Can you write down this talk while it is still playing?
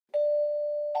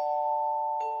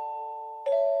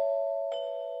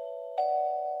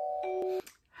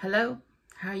Hello,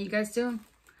 how are you guys doing?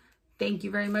 Thank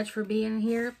you very much for being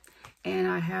here. And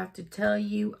I have to tell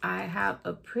you, I have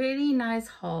a pretty nice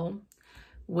haul,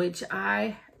 which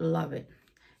I love it.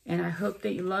 And I hope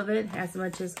that you love it as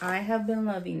much as I have been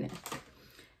loving it.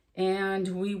 And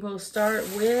we will start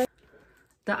with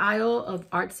the aisle of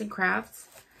arts and crafts.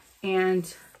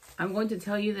 And I'm going to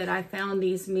tell you that I found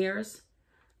these mirrors,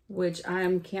 which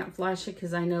I can't flash it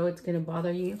because I know it's going to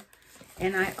bother you.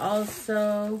 And I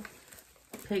also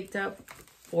picked up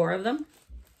 4 of them.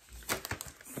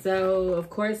 So of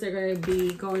course they're going to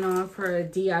be going on for a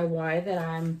DIY that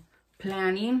I'm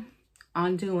planning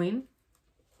on doing.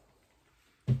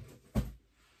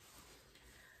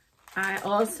 I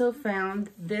also found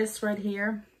this right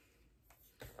here,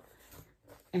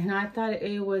 and I thought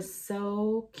it was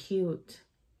so cute.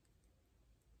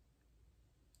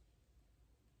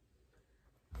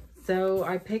 So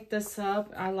I picked this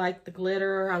up. I like the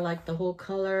glitter. I like the whole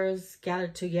colors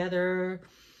gathered together.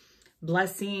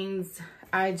 Blessings.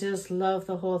 I just love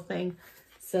the whole thing.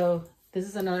 So this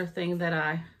is another thing that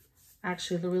I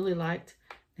actually really liked.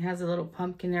 It has a little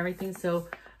pumpkin and everything, so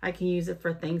I can use it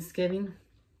for Thanksgiving.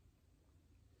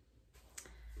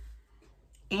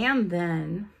 And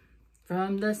then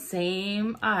from the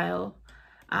same aisle,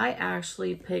 I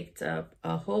actually picked up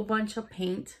a whole bunch of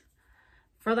paint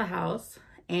for the house.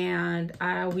 And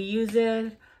we use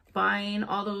it buying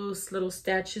all those little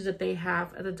statues that they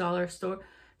have at the dollar store.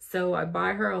 So I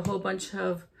buy her a whole bunch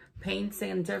of paints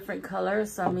in different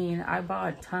colors. I mean, I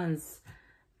bought tons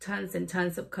and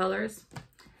tons of colors.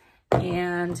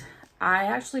 And I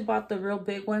actually bought the real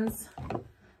big ones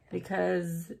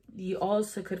because you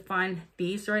also could find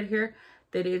these right here,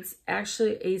 that it's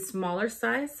actually a smaller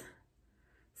size.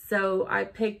 So I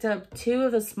picked up 2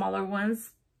 of the smaller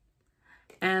ones,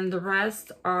 and the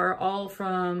rest are all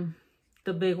from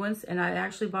the big ones. And I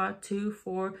actually bought 2,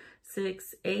 4,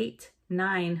 6, 8,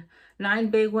 9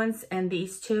 big ones and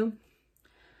these 2.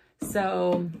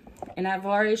 So, and I've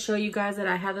already showed you guys that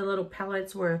I have the little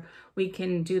palettes where we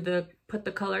can do put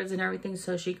the colors and everything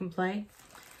so she can play.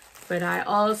 But I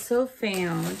also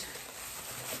found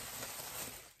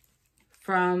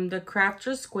from the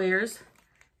Crafter Squares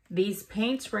these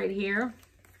paints right here.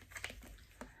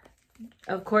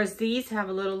 Of course, these have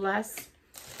a little less,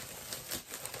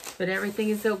 but everything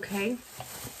is okay.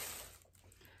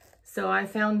 So I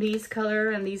found these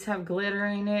color, and these have glitter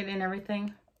in it and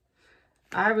everything.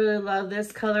 I really love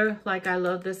this color like I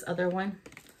love this other one.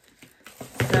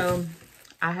 So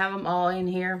I have them all in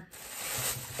here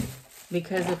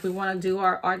because if we want to do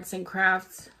our arts and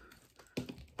crafts,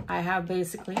 I have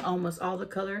basically almost all the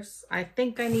colors. I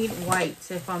think I need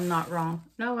white if I'm not wrong.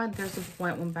 No, there's a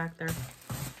white one back there.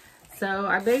 So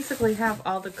I basically have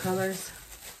all the colors.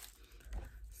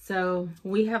 So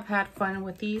we have had fun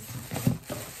with these.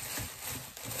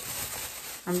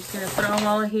 I'm just going to throw them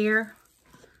all here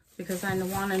because I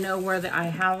want to know where I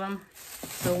have them,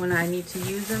 so when I need to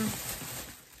use them.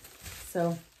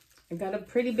 So I got a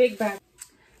pretty big bag.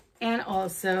 And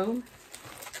also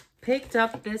picked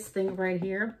up this thing right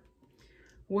here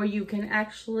where you can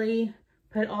actually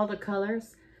put all the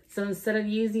colors. So instead of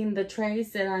using the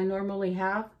trays that I normally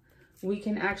have, we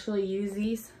can actually use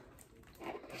these.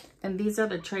 And these are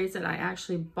the trays that I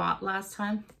actually bought last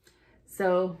time.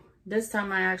 So this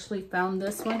time I actually found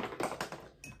this one.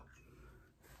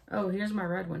 Oh, here's my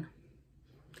red one.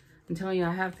 I'm telling you,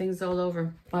 I have things all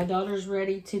over. My daughter's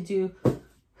ready to do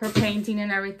her painting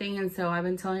and everything. And so I've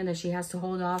been telling her that she has to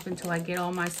hold off until I get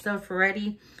all my stuff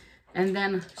ready. And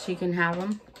then she can have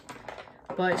them.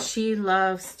 But she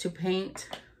loves to paint.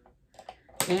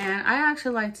 And I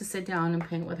actually like to sit down and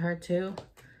paint with her too,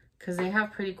 because they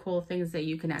have pretty cool things that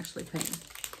you can actually paint.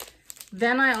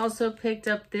 Then I also picked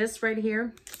up this right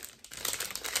here.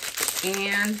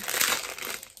 And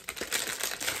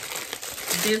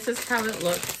this is how it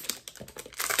looks.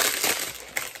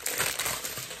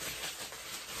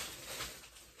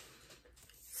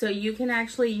 So you can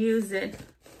actually use it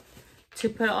to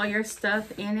put all your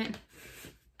stuff in it,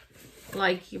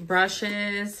 like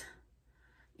brushes,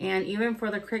 and even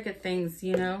for the Cricut things,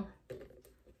 you know,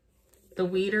 the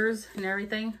weeders and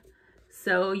everything.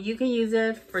 So you can use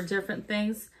it for different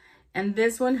things. And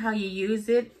this one, how you use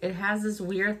it, it has this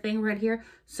weird thing right here,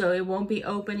 so it won't be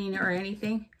opening or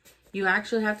anything. You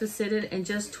actually have to sit it and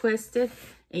just twist it,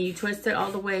 and you twist it all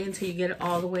the way until you get it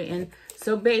all the way in.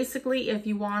 So basically, if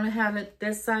you want to have it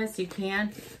this size, you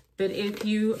can. But if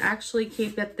you actually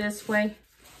keep it this way,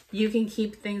 you can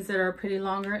keep things that are pretty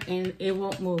longer and it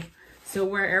won't move. So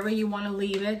wherever you want to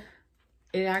leave it,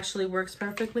 it actually works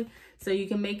perfectly. So you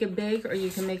can make it big or you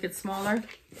can make it smaller.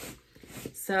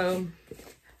 So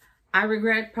I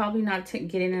regret probably not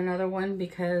getting another one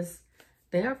because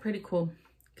they are pretty cool.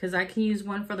 Because I can use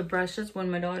one for the brushes when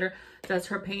my daughter does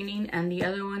her painting, and the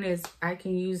other one is I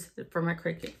can use for my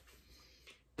Cricut.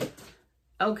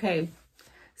 Okay,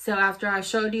 so after I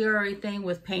showed you everything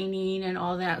with painting and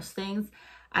all that things,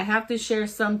 I have to share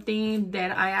something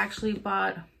that I actually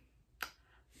bought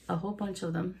a whole bunch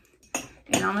of them.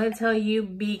 And I'm going to tell you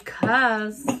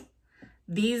because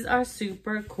these are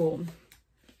super cool.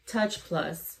 Touch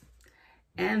Plus.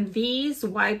 And these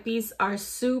wipes are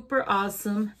super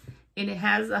awesome. And it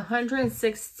has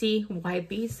 160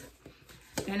 wipes.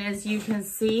 And as you can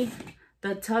see,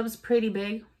 the tub's pretty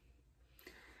big.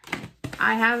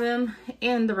 I have them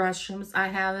in the restrooms. I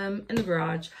have them in the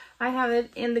garage. I have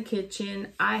it in the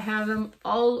kitchen. I have them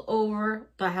all over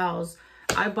the house.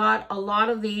 I bought a lot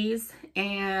of these,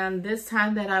 and this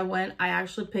time that I went, I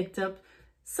actually picked up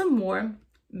some more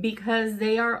because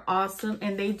they are awesome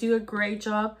and they do a great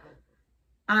job.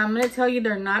 I'm going to tell you,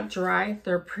 they're not dry.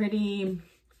 They're pretty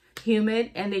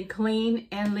humid, and they clean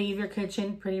and leave your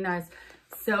kitchen pretty nice.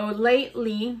 So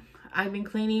lately, I've been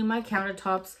cleaning my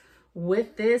countertops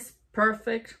with this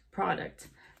perfect product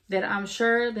that I'm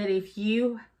sure that if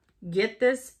you get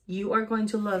this, you are going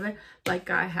to love it like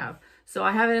I have. So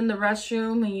I have it in the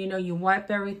restroom, and you know, you wipe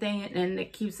everything and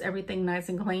it keeps everything nice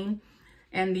and clean.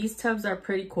 And these tubs are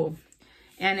pretty cool.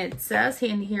 And it says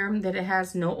in here that it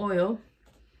has no oil,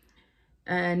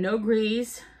 no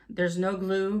grease, there's no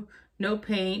glue, no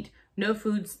paint, no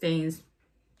food stains.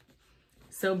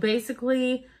 So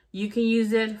basically, you can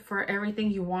use it for everything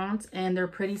you want, and they're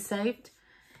pretty safe.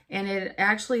 And it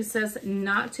actually says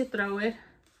not to throw it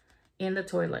in the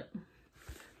toilet.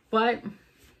 But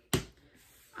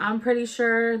I'm pretty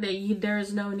sure that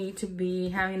there's no need to be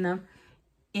having them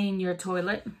in your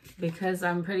toilet, because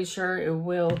I'm pretty sure it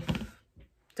will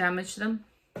damage them.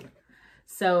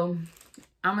 So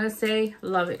I'm going to say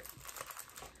love it.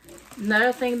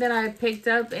 Another thing that I picked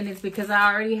up, and it's because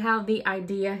I already have the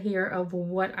idea here of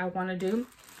what I want to do.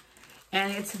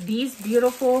 And it's these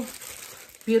beautiful,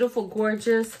 beautiful,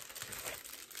 gorgeous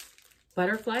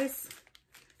butterflies.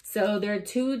 So there are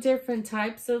two different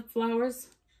types of flowers.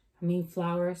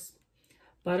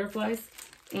 Butterflies.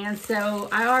 And so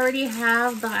I already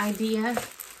have the idea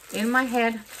in my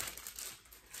head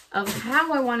of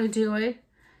how I want to do it.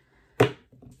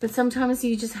 But sometimes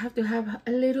you just have to have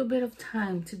a little bit of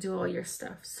time to do all your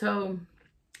stuff. So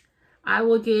I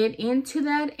will get into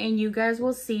that, and you guys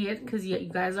will see it, because you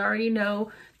guys already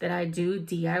know that I do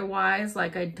DIYs,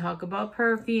 like I talk about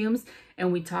perfumes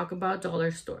and we talk about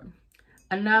dollar store.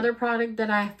 Another product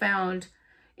that I found,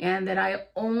 and that I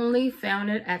only found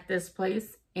it at this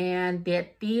place, and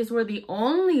that these were the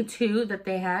only two that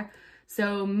they had.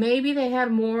 So maybe they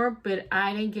had more, but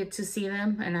I didn't get to see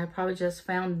them, and I probably just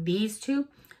found these two.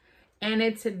 And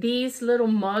it's these little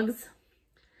mugs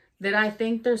that I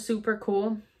think they're super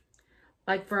cool.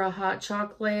 Like for a hot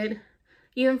chocolate,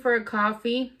 even for a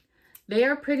coffee. They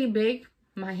are pretty big.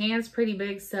 My hand's pretty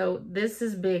big, so this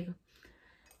is big.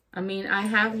 I mean, I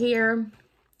have here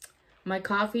my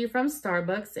coffee from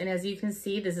Starbucks, and as you can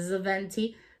see, this is a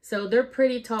venti. So they're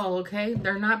pretty tall, okay?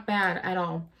 They're not bad at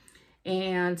all.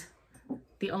 And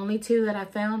the only two that I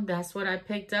found, that's what I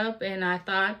picked up, and I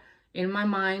thought in my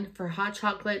mind, for hot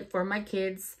chocolate for my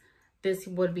kids, this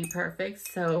would be perfect.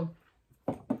 So,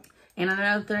 and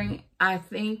another thing, I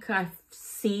think I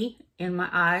see in my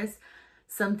eyes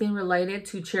something related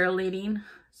to cheerleading.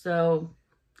 So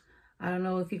I don't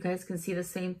know if you guys can see the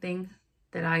same thing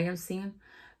that I am seeing,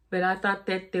 but I thought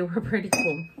that they were pretty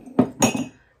cool.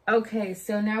 Okay,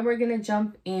 so now we're gonna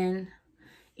jump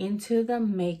into the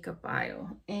makeup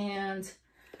aisle, and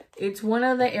it's one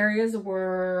of the areas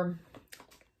where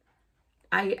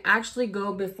I actually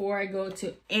go before I go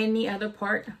to any other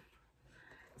part.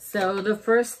 So the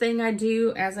first thing I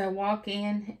do as I walk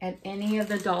in at any of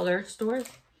the dollar stores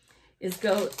is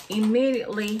go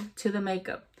immediately to the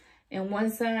makeup. And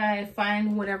once I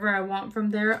find whatever I want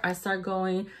from there, I start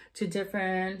going to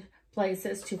different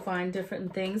places to find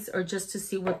different things, or just to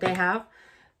see what they have.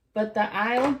 But the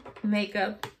aisle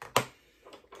makeup,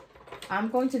 I'm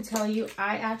going to tell you,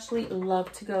 I actually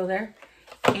love to go there.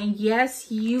 And yes,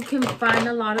 you can find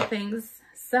a lot of things.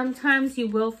 Sometimes you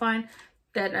will find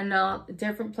that in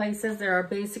different places there are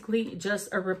basically just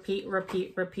a repeat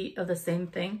of the same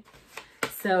thing.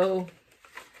 So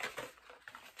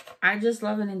I just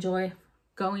love and enjoy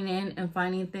going in and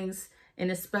finding things,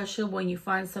 and especially when you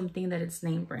find something that it's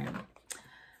name brand.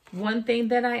 One thing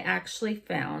that I actually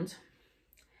found,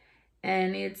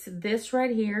 and it's this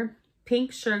right here,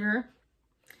 Pink Sugar,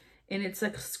 and it's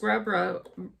a scrub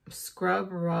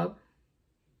rub.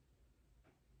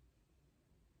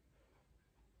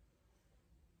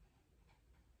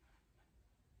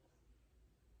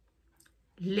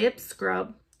 lip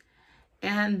scrub.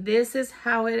 And this is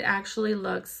how it actually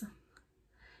looks.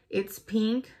 It's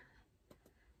pink.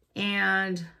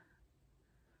 And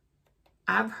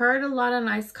I've heard a lot of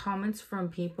nice comments from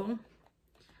people.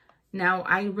 Now,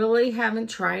 I really haven't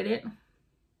tried it.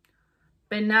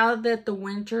 But now that the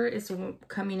winter is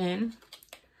coming in,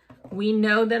 we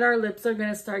know that our lips are going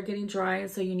to start getting dry.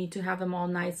 And so you need to have them all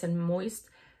nice and moist.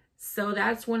 So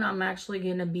that's when I'm actually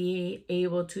going to be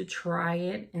able to try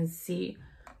it and see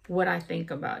what I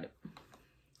think about it.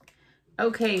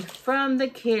 Okay, from the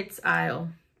kids aisle.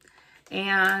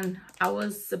 And I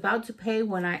was about to pay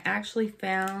when I actually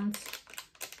found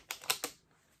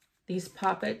these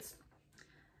poppets,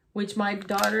 which my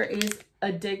daughter is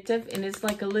addictive, and it's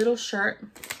like a little shirt.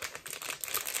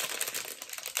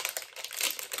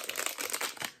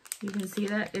 You can see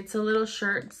that it's a little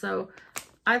shirt, so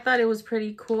I thought it was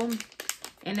pretty cool.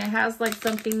 And it has like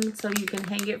something so you can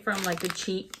hang it from like a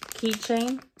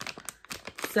keychain.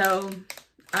 So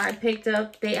I picked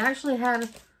up, they actually had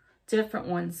different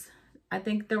ones. I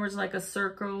think there was like a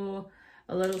circle,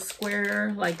 a little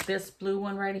square, like this blue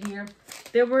one right here.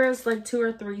 There was like 2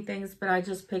 or 3 things, but I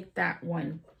just picked that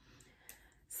one.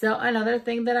 So another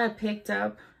thing that I picked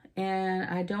up, and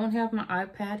I don't have my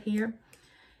iPad here,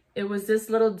 it was this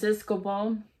little disco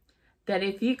ball that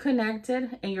if you connect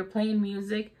it and you're playing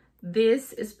music,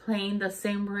 this is playing the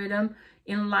same rhythm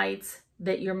in lights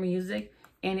that your music,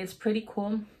 and it's pretty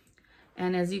cool.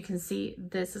 And as you can see,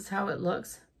 this is how it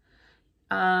looks.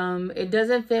 It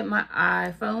doesn't fit my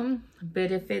iPhone,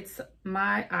 but it fits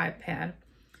my iPad.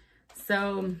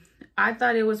 So I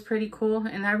thought it was pretty cool,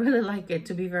 and I really like it,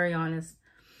 to be very honest.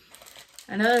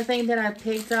 Another thing that I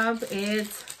picked up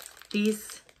is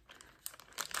these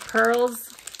pearls.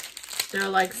 They're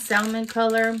like salmon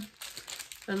color.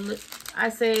 I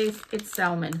say it's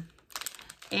salmon.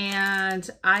 And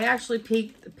I actually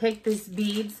picked these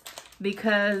beads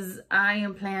because I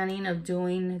am planning of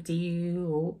doing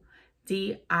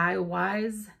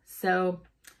DIYs. So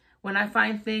when I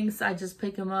find things, I just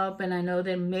pick them up, and I know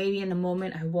that maybe in a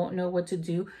moment I won't know what to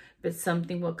do, but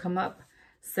something will come up.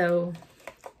 So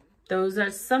those are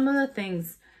some of the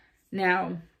things.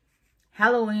 Now,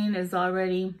 Halloween is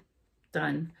already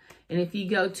done. And if you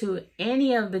go to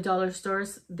any of the dollar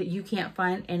stores, that you can't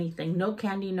find anything. No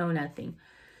candy, no nothing.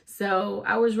 So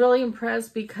I was really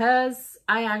impressed because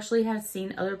I actually had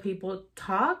seen other people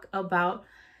talk about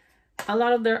a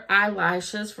lot of their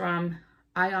eyelashes from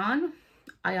Ioni,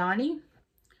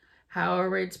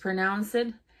 however it's pronounced.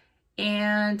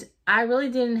 And I really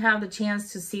didn't have the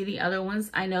chance to see the other ones.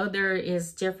 I know there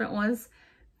is different ones,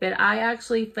 but I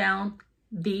actually found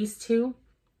these 2.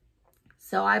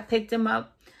 So I picked them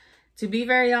up. To be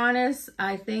very honest,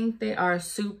 I think they are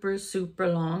super, super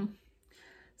long.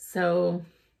 So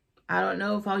I don't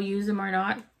know if I'll use them or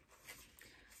not.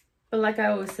 But like I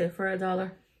always say, for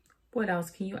 $1, what else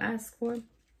can you ask for?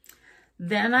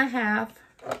 Then I have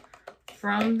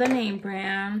from the name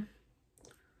brand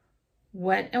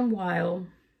Wet n Wild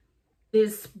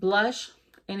this blush,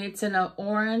 and it's in an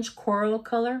orange coral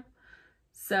color.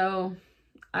 So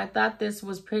I thought this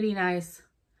was pretty nice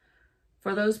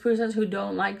for those persons who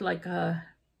don't like a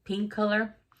pink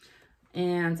color.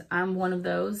 And I'm one of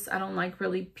those. I don't like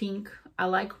really pink. I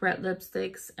like red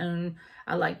lipsticks and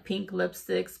I like pink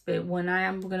lipsticks, but when I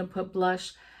am going to put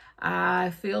blush, I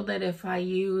feel that if I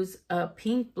use a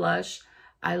pink blush,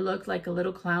 I look like a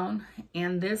little clown.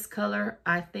 And this color,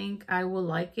 I think I will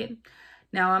like it.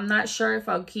 Now, I'm not sure if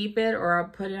I'll keep it or I'll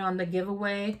put it on the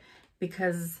giveaway,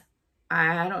 because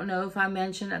I don't know if I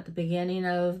mentioned at the beginning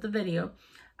of the video,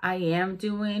 I am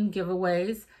doing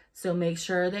giveaways. So make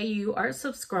sure that you are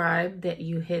subscribed, that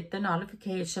you hit the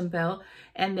notification bell,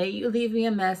 and that you leave me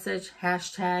a message,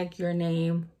 hashtag your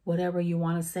name, whatever you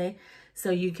want to say,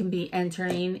 so you can be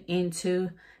entering into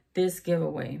this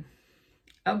giveaway.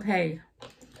 Okay,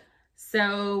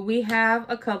 so we have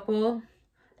a couple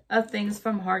of things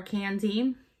from Hard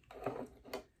Candy.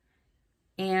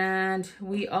 And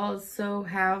we also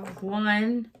have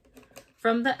one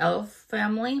from the e.l.f.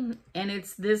 family, and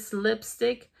it's this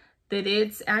lipstick that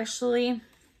it's actually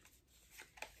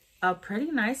a pretty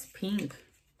nice pink.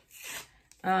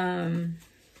 I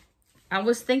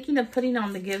was thinking of putting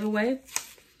on the giveaway,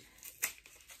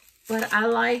 but I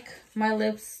like my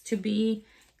lips to be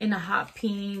in a hot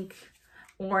pink,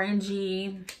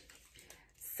 orangey.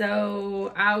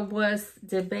 So I was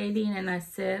debating, and I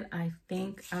said, I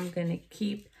think I'm gonna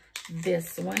keep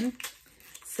this one.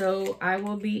 So I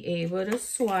will be able to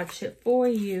swatch it for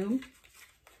you.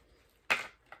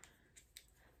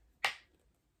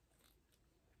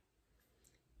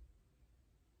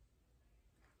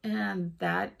 And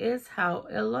that is how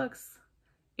it looks.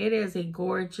 It is a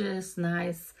gorgeous,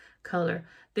 nice color.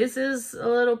 This is a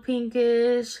little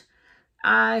pinkish.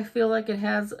 I feel like it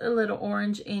has a little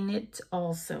orange in it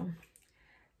also.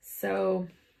 So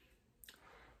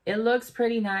it looks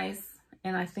pretty nice,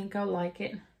 and I think I'll like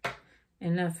it.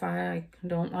 And if I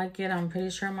don't like it, I'm pretty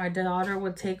sure my daughter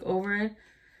would take over it,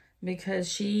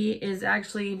 because she is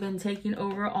actually been taking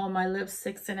over all my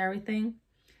lipsticks and everything.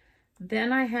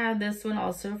 Then I have this one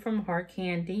also from Hard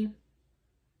Candy.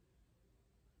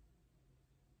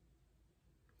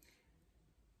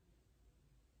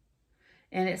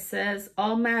 And it says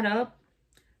All Matte Up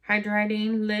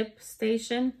Hydrating Lip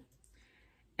Station.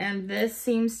 And this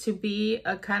seems to be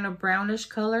a kind of brownish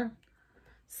color.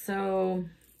 So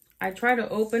I try to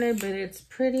open it, but it's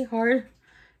pretty hard.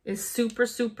 It's super,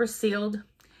 super sealed.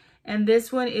 And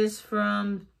this one is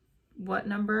from, what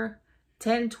number?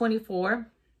 1024.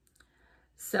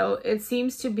 So it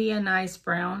seems to be a nice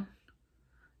brown.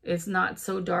 It's not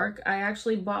so dark. I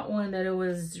actually bought one that it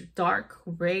was dark,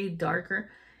 way darker,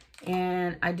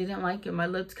 and I didn't like it. My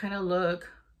lips kind of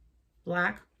look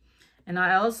black. And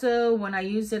I also, when I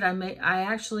used it, I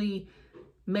actually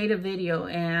made a video,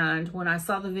 and when I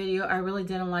saw the video, I really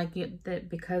didn't like it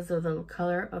because of the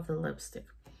color of the lipstick.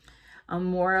 I'm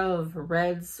more of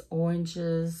reds,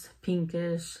 oranges,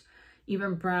 pinkish,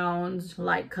 even browns,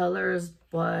 light colors,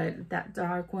 but that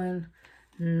dark one,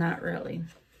 not really.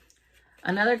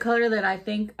 Another color that I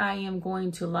think I am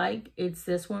going to like, it's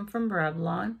this one from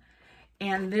Revlon.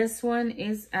 And this one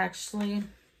is actually,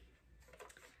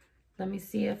 let me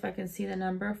see if I can see the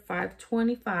number,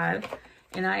 525.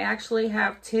 And I actually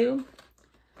have two.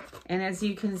 And as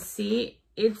you can see,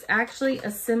 it's actually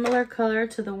a similar color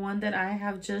to the one that I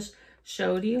have just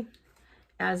showed you.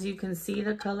 As you can see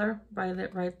the color by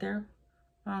that right there.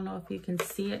 I don't know if you can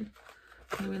see it.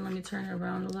 Maybe let me turn it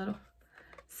around a little.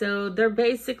 So they're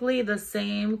basically the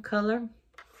same color.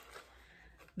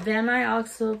 Then I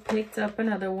also picked up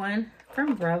another one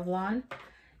from Revlon.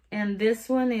 And this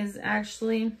one is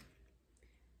actually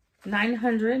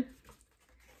 900.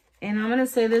 And I'm going to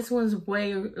say this one's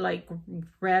way like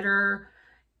redder.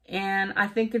 And I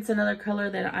think it's another color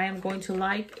that I am going to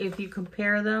like. If you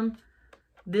compare them,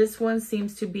 this one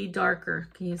seems to be darker.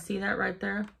 Can you see that right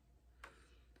there?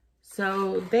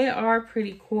 So they are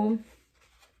pretty cool.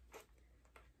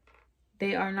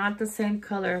 They are not the same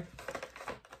color.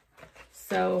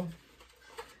 So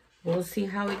we'll see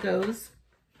how it goes.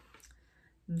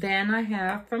 Then I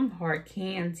have from Hard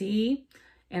Candy.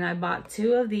 And I bought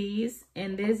two of these.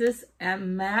 And this is a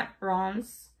matte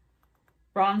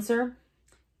bronzer.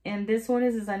 And this one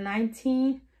is a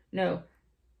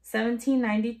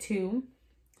 1792.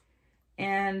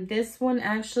 And this one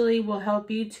actually will help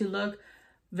you to look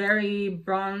very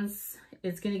bronze.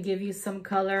 It's going to give you some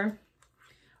color,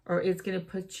 or it's going to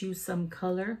put you some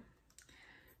color.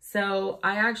 So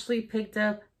I actually picked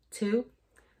up two.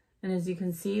 And as you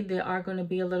can see, they are going to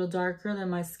be a little darker than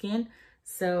my skin.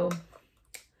 So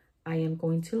I am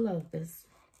going to love this.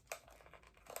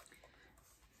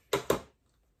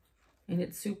 And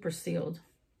it's super sealed.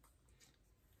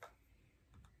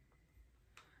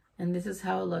 And this is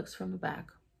how it looks from the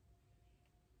back.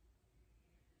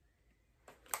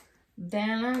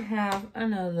 Then I have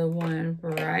another one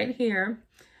right here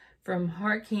from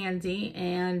Hard Candy.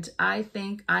 And I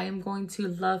think I am going to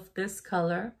love this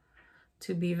color,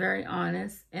 to be very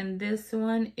honest. And this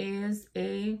one is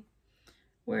a,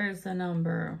 where's the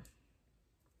number?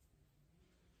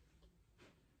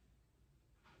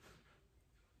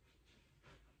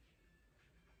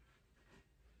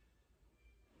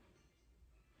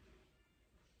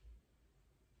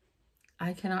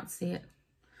 I cannot see it.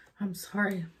 I'm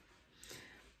sorry.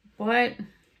 But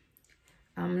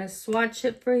I'm going to swatch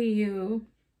it for you.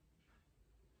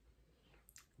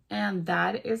 And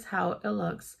that is how it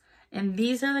looks. And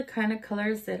these are the kind of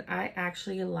colors that I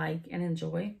actually like and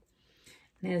enjoy.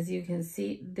 And as you can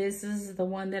see, this is the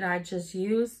one that I just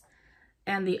used.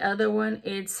 And the other one,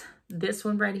 it's this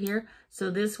one right here.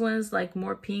 So this one's like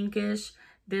more pinkish.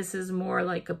 This is more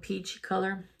like a peachy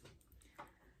color.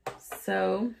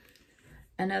 So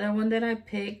another one that I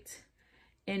picked,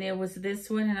 and it was this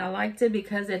one, and I liked it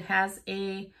because it has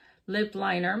a lip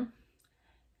liner.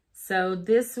 So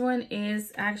this one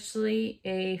is actually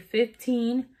a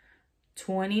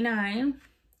 1529,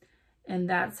 and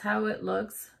that's how it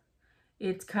looks.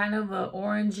 It's kind of a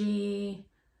orangey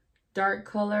dark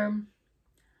color.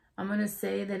 I'm going to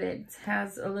say that it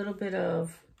has a little bit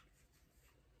of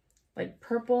like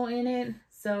purple in it.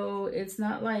 So it's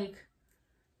not like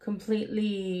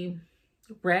completely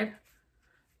red,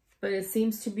 but it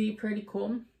seems to be pretty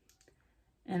cool.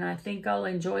 And I think I'll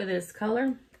enjoy this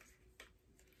color.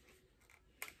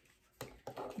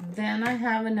 Then I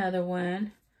have another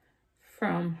one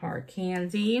from Hard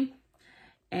Candy.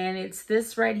 And it's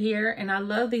this right here. And I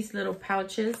love these little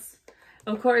pouches.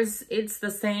 Of course, it's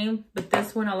the same. But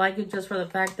this one, I like it just for the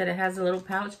fact that it has a little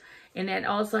pouch. And it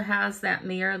also has that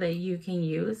mirror that you can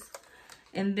use.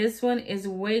 And this one is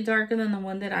way darker than the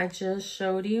one that I just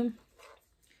showed you.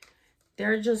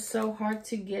 They're just so hard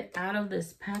to get out of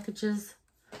these packages.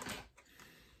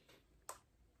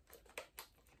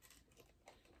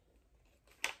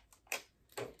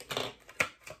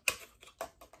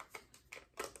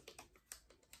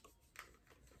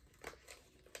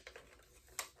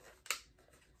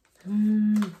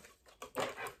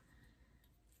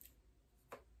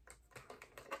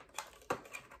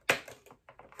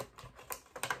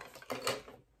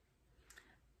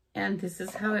 And this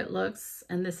is how it looks.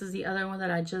 And this is the other one that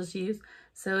I just used.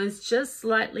 So it's just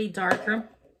slightly darker.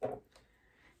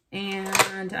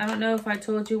 And I don't know if I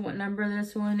told you what number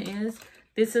this one is.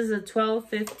 This is a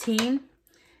 1215.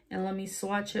 And let me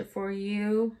swatch it for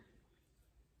you.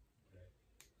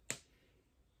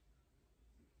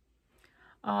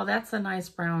 Oh, that's a nice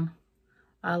brown.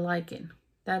 I like it.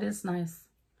 That is nice.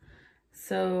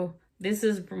 So this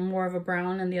is more of a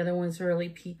brown and the other one's really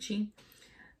peachy.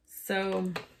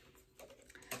 So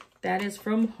that is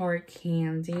from Hard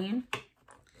Candy.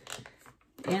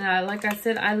 And like I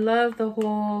said, I love the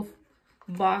whole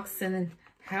box and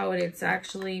how it's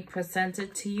actually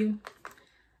presented to you.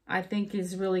 I think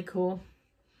it's really cool.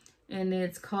 And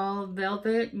it's called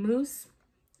Velvet Mousse.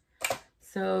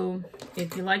 So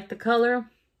if you like the color,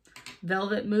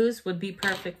 Velvet Mousse would be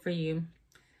perfect for you.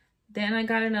 Then I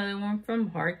got another one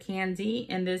from Hard Candy.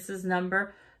 And this is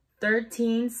number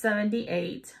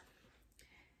 1378.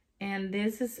 And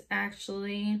this is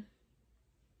actually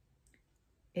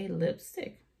a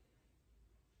lipstick.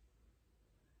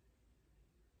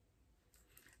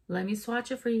 Let me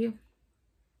swatch it for you.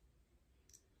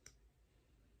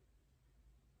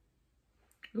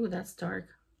 Ooh, that's dark,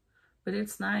 but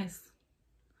it's nice.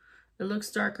 It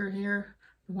looks darker here.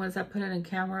 The ones I put it in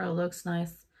camera, it looks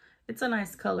nice. It's a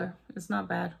nice color. It's not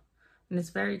bad. And it's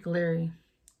very glary.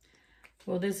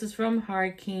 Well, this is from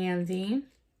Hard Candy.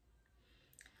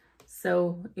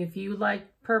 So if you like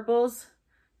purples,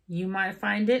 you might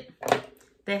find it.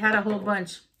 They had a whole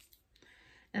bunch.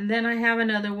 And then I have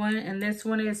another one, and this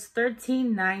one is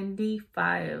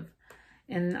 $13.95.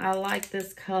 And I like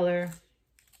this color.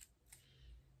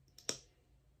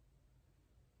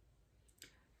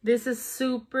 This is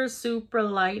super, super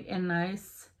light and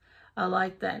nice. I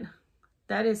like that.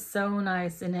 That is so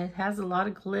nice. And it has a lot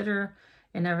of glitter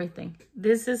and everything.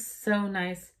 This is so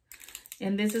nice.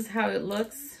 And this is how it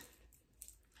looks.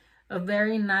 A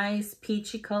very nice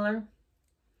peachy color.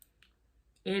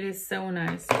 It is so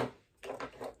nice.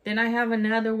 Then I have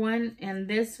another one. And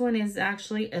this one is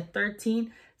actually a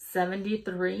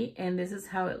 $13.73. And this is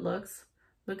how it looks.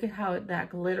 Look at how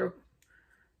that glitter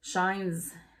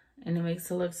shines. And it makes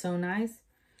it look so nice.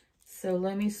 So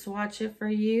let me swatch it for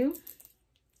you.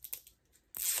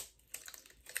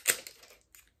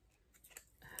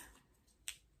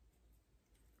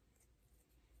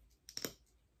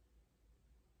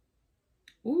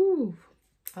 Ooh,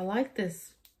 I like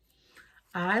this.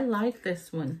 I like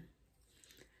this one.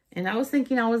 And I was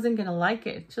thinking I wasn't going to like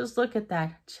it. Just look at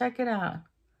that. Check it out.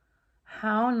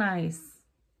 How nice.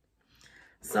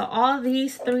 So all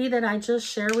these three that I just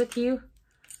shared with you,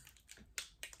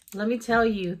 let me tell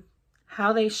you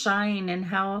how they shine and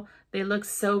how they look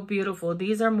so beautiful.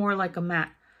 These are more like a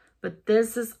matte, but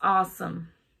this is awesome.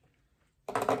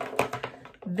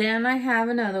 Then I have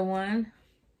another one.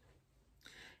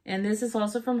 And this is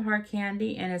also from Hard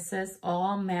Candy, and it says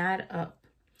All Mad Up.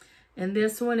 And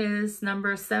this one is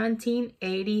number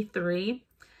 1783.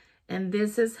 And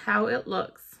this is how it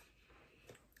looks.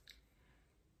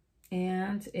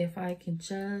 And if I can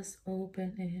just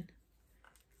open it.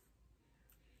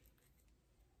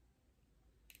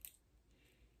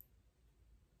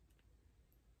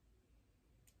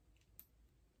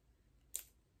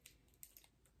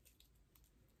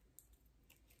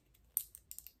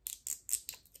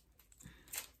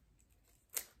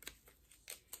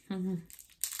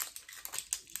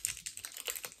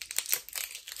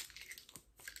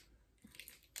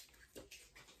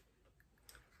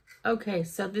 Okay,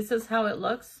 so this is how it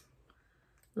looks.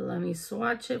 Let me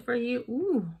swatch it for you.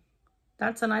 Ooh,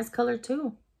 that's a nice color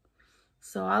too.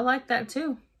 So I like that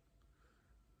too.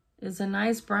 It's a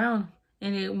nice brown.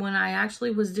 And when I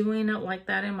actually was doing it like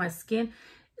that in my skin,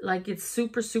 like it's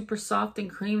super, super soft and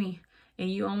creamy.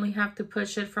 And you only have to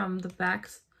push it from the back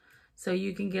so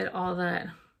you can get all that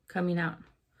coming out.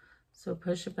 So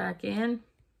push it back in.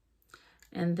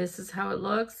 And this is how it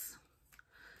looks.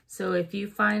 So if you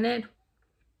find it,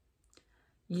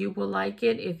 you will like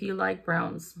it if you like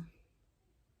browns.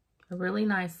 They're really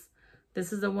nice.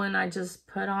 This is the one I just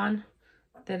put on,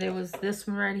 that it was this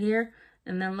one right here.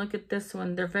 And then look at this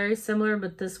one. They're very similar,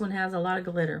 but this one has a lot of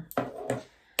glitter.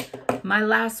 My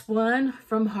last one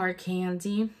from Hard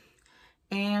Candy.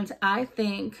 And I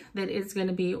think that it's going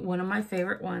to be one of my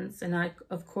favorite ones. And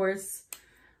of course,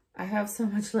 I have so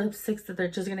much lipsticks that they're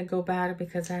just going to go bad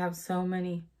because I have so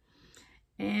many.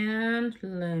 And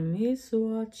let me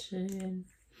swatch it.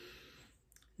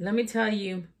 Let me tell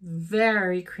you,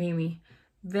 very creamy.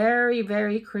 Very,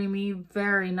 very creamy,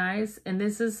 very nice. And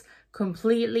this is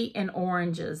completely in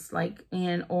oranges, like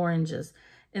in oranges.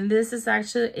 And this is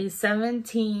actually a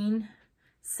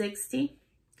 1760.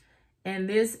 And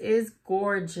this is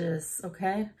gorgeous,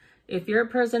 okay? If you're a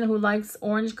person who likes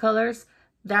orange colors,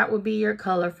 that would be your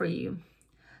color for you.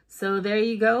 So there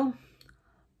you go.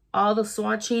 All the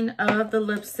swatching of the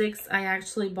lipsticks I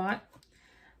actually bought.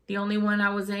 The only one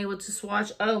I was able to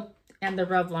swatch, oh, and the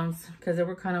Revlons, because they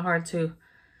were kind of hard to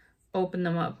open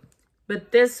them up.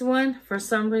 But this one, for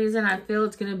some reason, I feel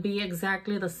it's going to be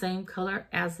exactly the same color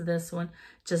as this one,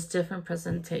 just different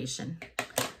presentation.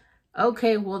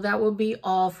 Okay, well, that will be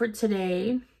all for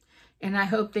today. And I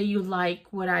hope that you like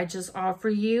what I just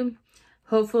offered you.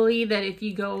 Hopefully that if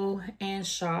you go and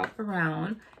shop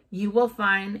around, you will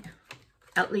find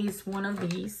at least one of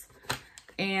these.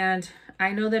 And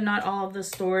I know that not all of the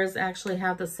stores actually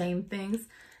have the same things.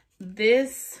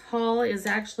 This haul is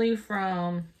actually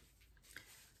from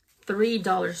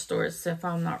 $3 stores, if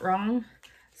I'm not wrong.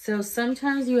 So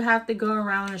sometimes you have to go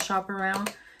around and shop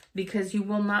around because you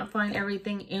will not find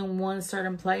everything in one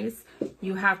certain place.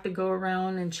 You have to go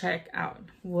around and check out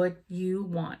what you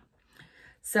want.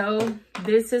 So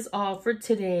this is all for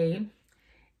today.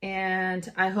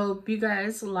 And I hope you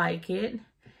guys like it.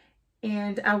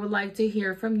 And I would like to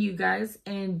hear from you guys.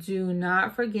 And do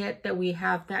not forget that we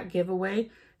have that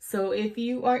giveaway. So if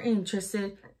you are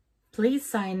interested, please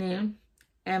sign in.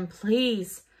 And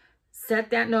please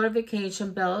set that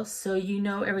notification bell so you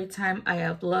know every time I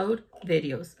upload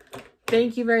videos.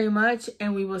 Thank you very much.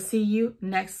 And we will see you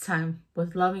next time.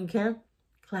 With love and care,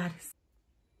 Gladys.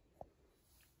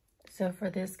 So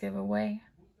for this giveaway,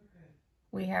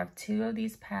 we have 2 of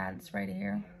these pads right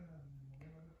here.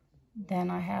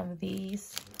 Then I have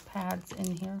these pads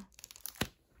in here.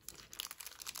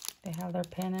 They have their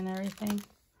pen and everything.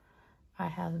 I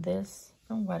have this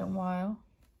from Wet n Wild.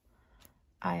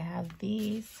 I have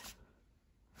these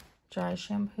dry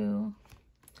shampoo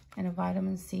and a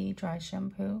vitamin C dry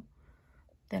shampoo.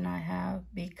 Then I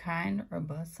have Be Kind or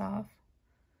Buzz Off.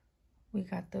 We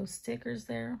got those stickers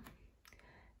there.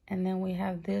 And then we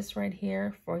have this right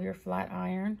here for your flat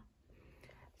iron.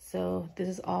 So this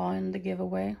is all in the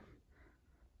giveaway.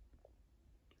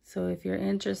 So if you're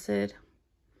interested,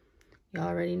 you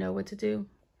already know what to do.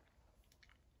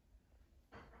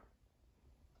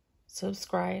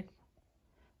 Subscribe.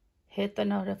 Hit the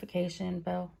notification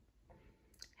bell.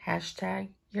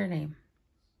 Hashtag your name.